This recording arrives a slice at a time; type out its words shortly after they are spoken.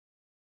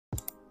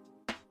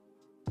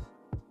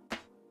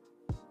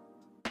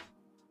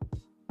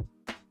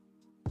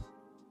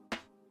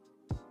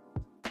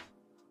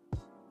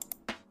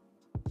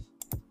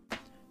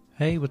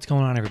Hey, what's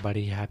going on,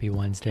 everybody? Happy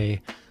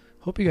Wednesday.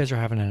 Hope you guys are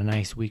having a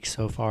nice week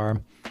so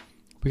far.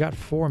 We got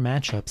 4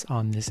 matchups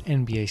on this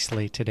NBA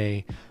slate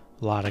today.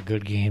 A lot of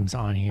good games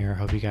on here.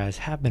 Hope you guys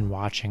have been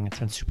watching. It's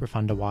been super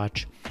fun to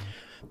watch.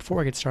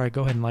 Before I get started,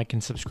 go ahead and like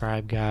and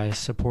subscribe, guys.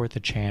 Support the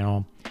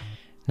channel.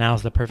 Now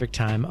is the perfect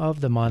time of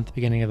the month,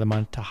 beginning of the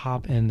month, to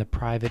hop in the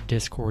private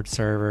Discord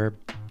server.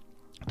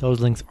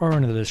 Those links are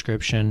in the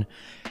description.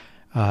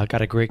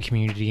 Got a great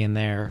community in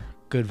there.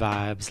 Good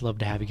vibes. Love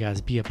to have you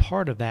guys be a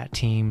part of that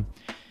team.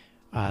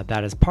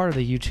 That is part of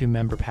the YouTube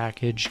member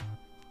package.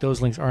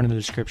 Those links are in the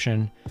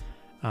description.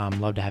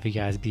 Love to have you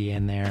guys be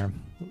in there.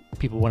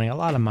 People winning a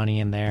lot of money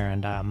in there,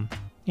 and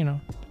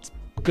it's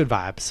good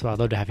vibes. So I'd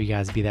love to have you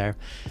guys be there.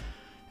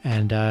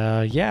 And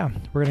we're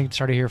gonna get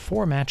started here.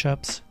 4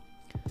 matchups,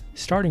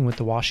 starting with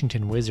the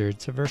Washington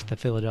Wizards versus the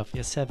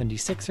Philadelphia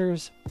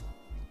 76ers.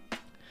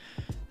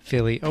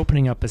 Philly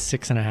opening up as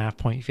 6.5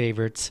 point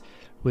favorites,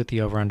 with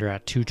the over-under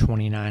at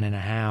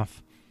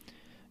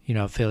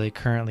 229.5. Philly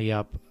currently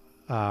up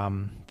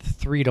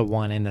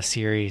 3-1 in the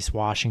series.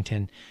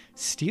 Washington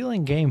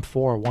stealing game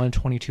 4,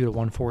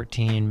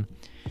 122-114.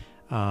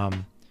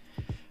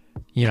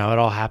 It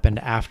all happened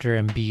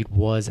after Embiid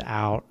was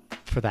out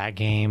for that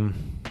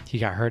game. He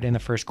got hurt in the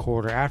first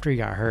quarter. After he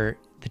got hurt,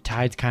 the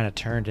tides kind of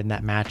turned in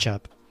that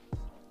matchup.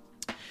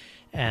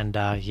 And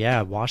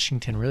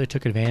Washington really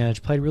took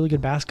advantage, played really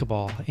good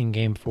basketball in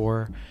game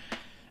 4.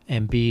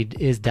 Embiid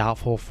is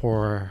doubtful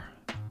for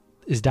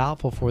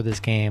this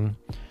game,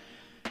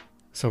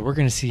 so we're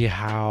going to see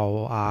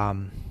how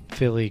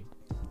Philly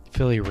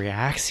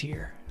reacts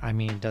here. I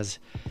mean, do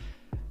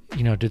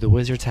the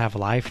Wizards have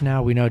life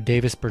now? We know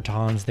Davis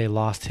Bertans, they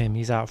lost him.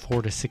 He's out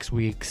 4 to 6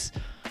 weeks.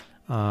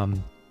 There's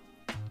no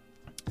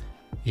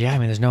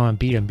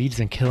Embiid. Embiid's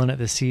been killing it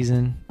this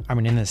season.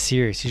 In this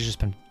series, he's just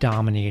been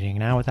dominating.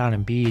 Now without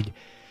Embiid,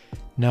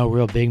 no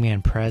real big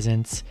man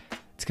presence.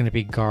 It's going to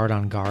be guard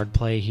on guard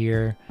play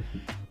here.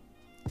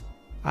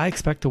 I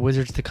expect the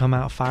Wizards to come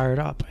out fired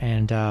up,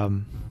 and I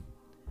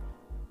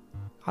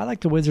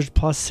like the Wizards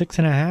plus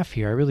 6.5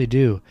 here. I really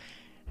do.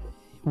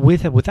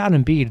 Without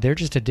Embiid, they're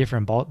just a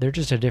different ball. They're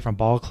just a different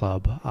ball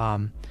club.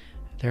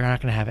 They're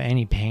not going to have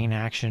any paint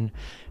action.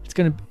 It's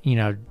going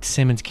to,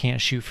 Simmons can't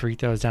shoot free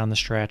throws down the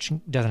stretch.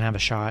 Doesn't have a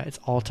shot. It's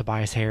all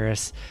Tobias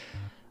Harris.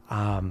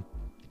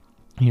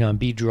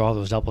 Embiid drew all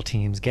those double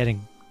teams,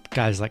 getting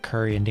guys like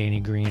Curry and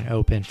Danny Green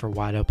open for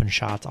wide open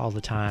shots all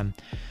the time.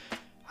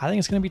 I think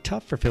it's going to be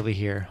tough for Philly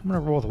here. I'm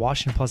going to roll with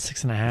Washington plus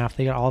 6.5.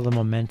 They got all the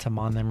momentum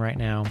on them right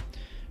now.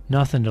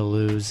 Nothing to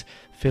lose.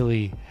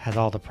 Philly has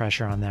all the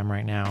pressure on them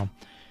right now.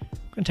 I'm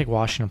going to take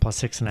Washington plus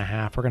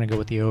 6.5. We're going to go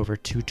with the over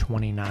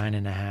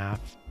 229.5.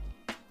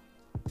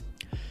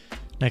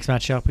 Next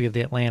matchup, we have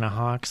the Atlanta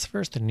Hawks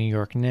versus the New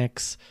York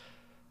Knicks.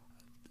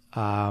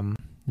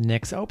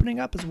 Knicks opening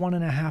up as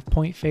 1.5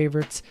 point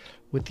favorites,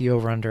 with the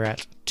over-under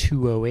at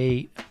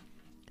 208.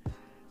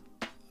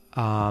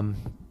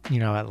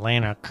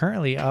 Atlanta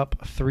currently up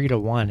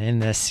 3-1 in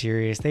this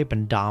series. They've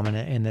been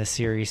dominant in this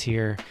series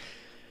here.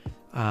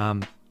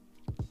 The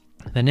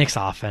Knicks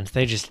offense,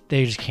 they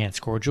just can't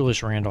score.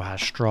 Julius Randle has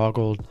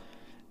struggled.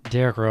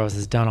 Derrick Rose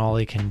has done all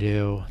he can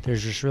do.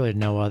 There's just really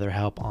no other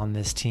help on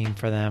this team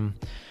for them.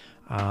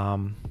 It's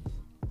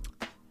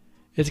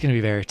going to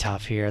be very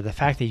tough here. The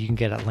fact that you can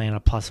get Atlanta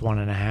plus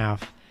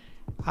 1.5,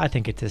 I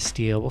think it's a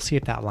steal. We'll see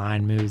if that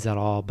line moves at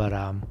all, but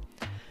I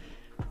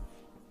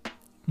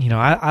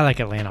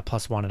like Atlanta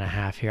plus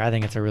 1.5 here. I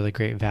think it's a really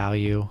great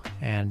value.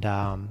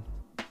 And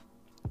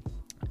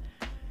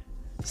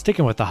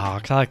sticking with the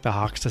Hawks, I like the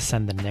Hawks to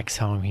send the Knicks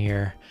home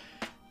here.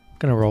 I'm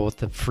gonna roll with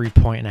the free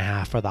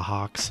 1.5 for the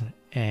Hawks,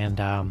 and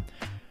we're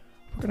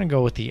gonna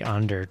go with the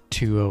under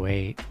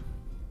 208.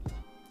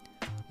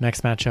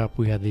 Next matchup,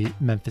 we have the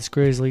Memphis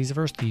Grizzlies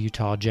versus the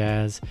Utah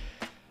Jazz.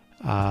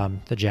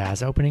 The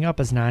Jazz opening up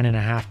as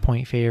 9.5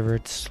 point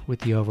favorites, with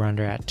the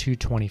over-under at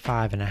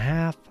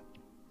 225.5.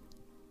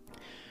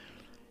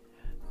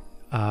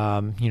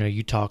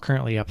 Utah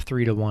currently up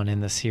 3-1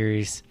 in the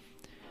series.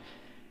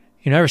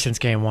 Ever since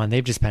game 1,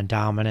 they've just been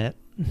dominant.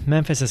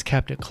 Memphis has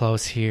kept it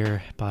close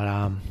here,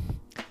 but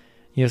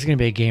it's going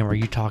to be a game where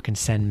Utah can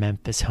send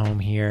Memphis home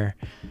here.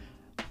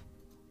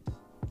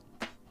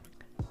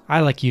 I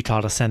like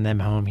Utah to send them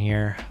home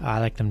here. I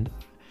like them.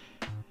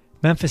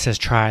 Memphis has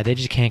tried. They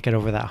just can't get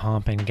over that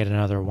hump and get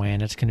another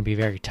win. It's going to be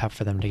very tough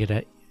for them to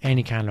get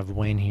any kind of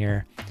win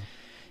here.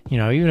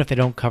 Even if they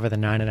don't cover the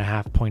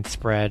 9.5 point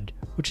spread,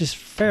 which is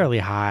fairly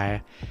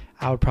high,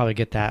 I would probably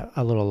get that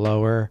a little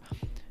lower.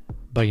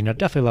 But,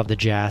 definitely love the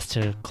Jazz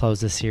to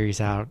close the series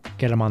out.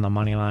 Get them on the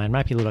money line.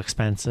 Might be a little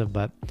expensive,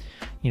 but,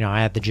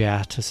 I have the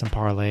Jazz to some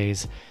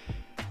parlays.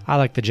 I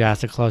like the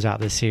Jazz to close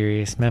out this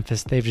series.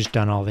 Memphis, they've just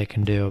done all they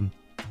can do,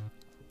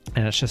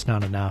 and it's just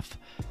not enough.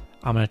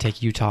 I'm going to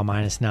take Utah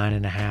minus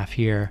 9.5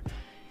 here,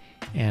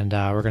 and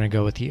we're going to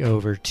go with the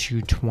over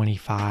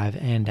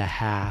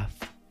 225.5.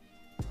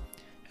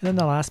 And then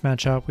the last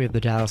matchup, we have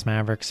the Dallas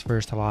Mavericks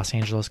versus the Los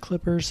Angeles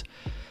Clippers.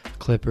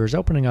 Clippers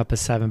opening up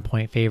as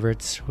 7-point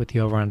favorites with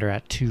the over-under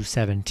at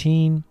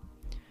 217.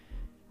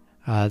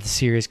 The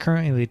series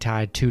currently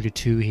tied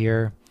 2-2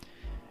 here.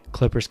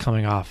 Clippers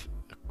coming off,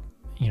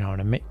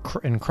 an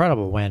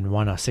incredible win,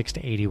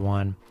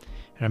 106-81.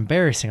 An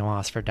embarrassing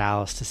loss for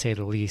Dallas, to say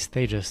the least.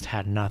 They just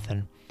had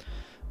nothing.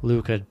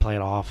 Luka played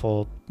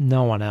awful.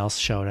 No one else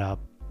showed up.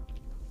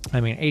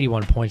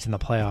 81 points in the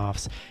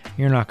playoffs.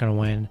 You're not going to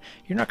win.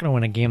 You're not going to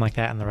win a game like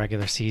that in the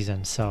regular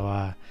season.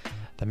 So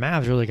the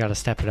Mavs really got to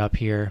step it up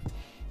here.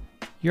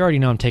 You already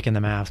know I'm taking the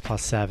Mavs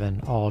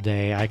 +7 all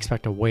day. I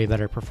expect a way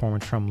better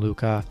performance from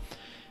Luka.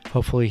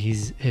 Hopefully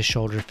his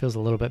shoulder feels a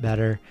little bit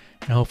better,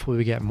 and hopefully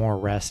we get more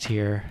rest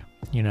here.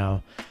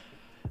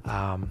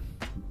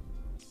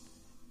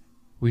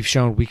 We've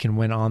shown we can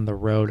win on the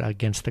road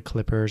against the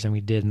Clippers, and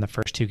we did in the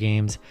first 2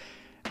 games.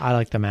 I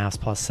like the Mavs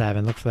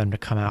 +7. Look for them to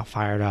come out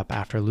fired up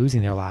after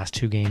losing their last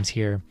 2 games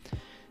here.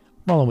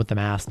 Rolling with the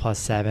Mavs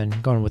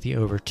 +7, going with the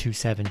over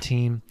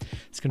 217.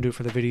 That's going to do it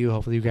for the video.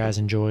 Hopefully you guys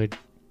enjoyed.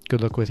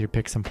 Good luck with your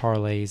picks and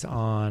parlays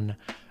on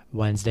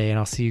Wednesday, and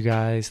I'll see you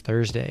guys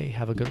Thursday.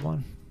 Have a good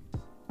one.